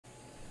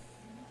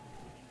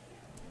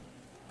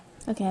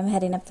Okay, I'm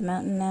heading up the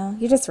mountain now.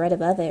 You're just right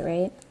above it,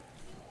 right?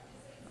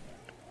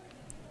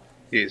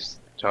 He's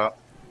top.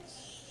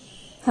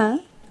 Huh?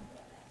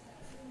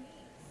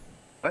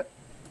 What?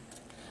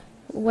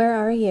 Where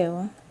are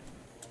you?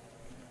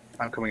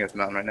 I'm coming up the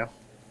mountain right now.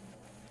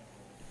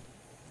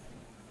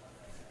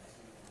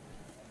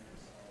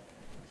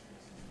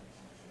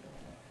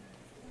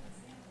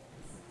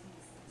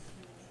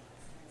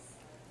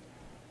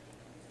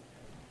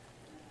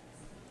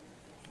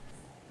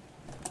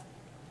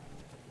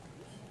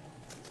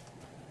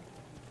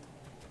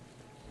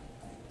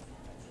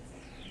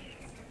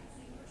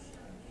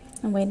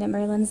 I'm waiting at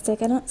Merlin's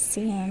dick. I don't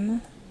see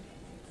him.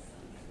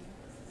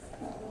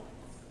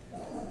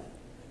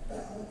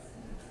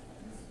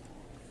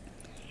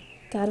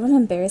 God, what an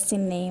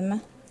embarrassing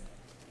name.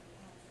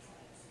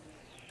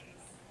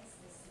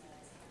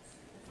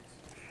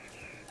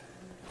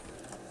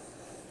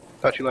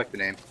 Thought you liked the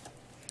name.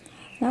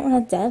 Not one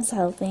of Dev's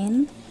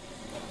helping.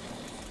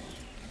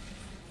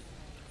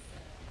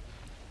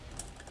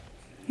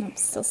 Nope,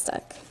 still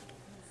stuck.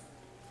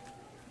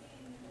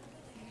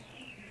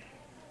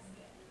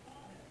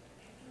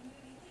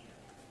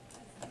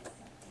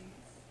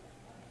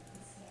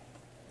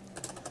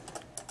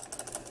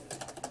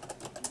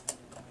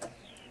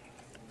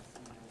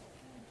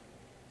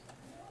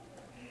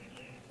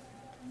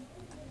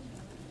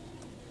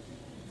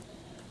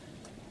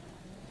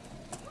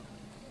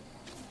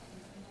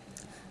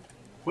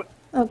 What?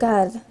 Oh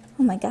God.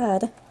 Oh my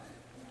God.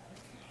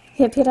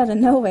 He appeared out of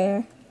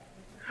nowhere.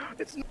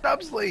 It's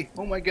Nubsly!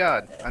 Oh my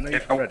god. I know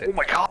you've Oh, read oh it.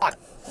 my god!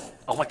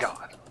 Oh my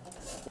god.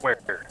 Where?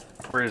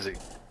 Where is he? I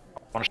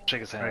want to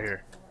shake his hand. Right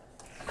here.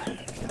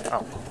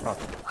 Oh, oh.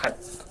 Hi.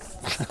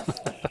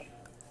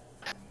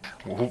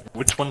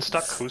 Which one's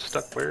stuck? Who's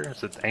stuck where?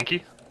 Is it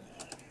Anki?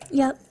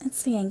 Yep,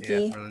 it's the Yeah,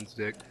 Yankee. Merlin's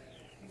dick.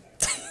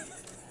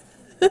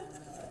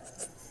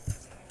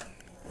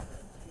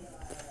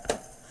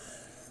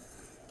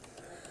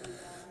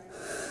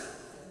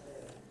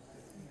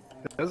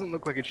 It doesn't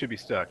look like it should be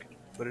stuck,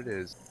 but it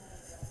is.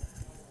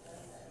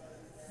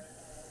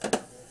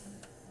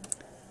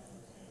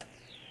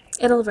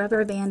 It'll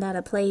rubber band out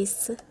of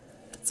place.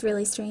 It's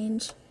really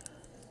strange.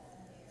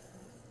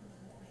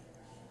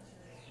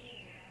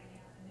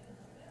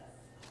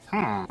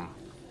 Hmm.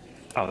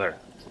 Oh, there.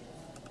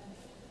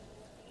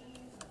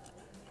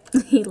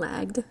 He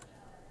lagged.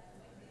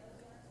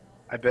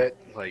 I bet,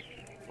 like,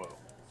 whoa.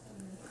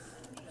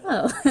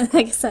 Oh,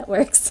 I guess that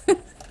works.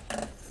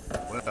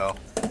 Well,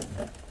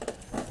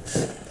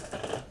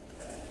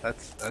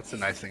 that's a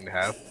nice thing to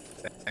have.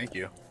 Thank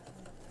you.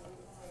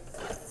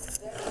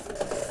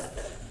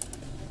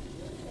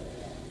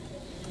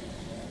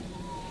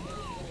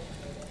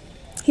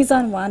 He's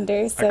on Wander,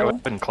 I go so...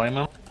 ahead and claim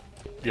him?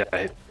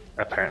 Yeah,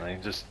 apparently.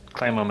 Just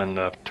claim him and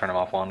turn him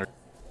off wander.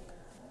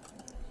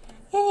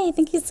 Yay,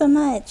 thank you so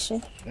much.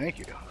 Thank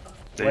you.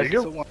 There you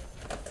go.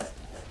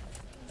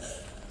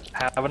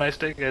 Have a nice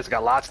day, guys.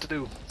 Got lots to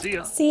do. See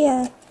ya. See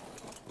ya.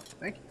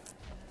 Thank you.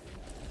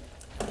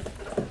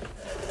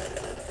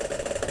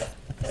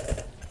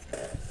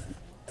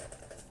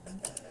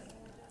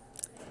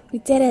 We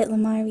did it,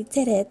 Lamar, we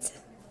did it.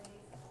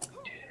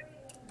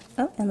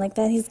 Oh, and like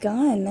that, he's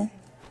gone. Like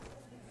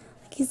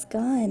he's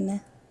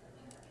gone.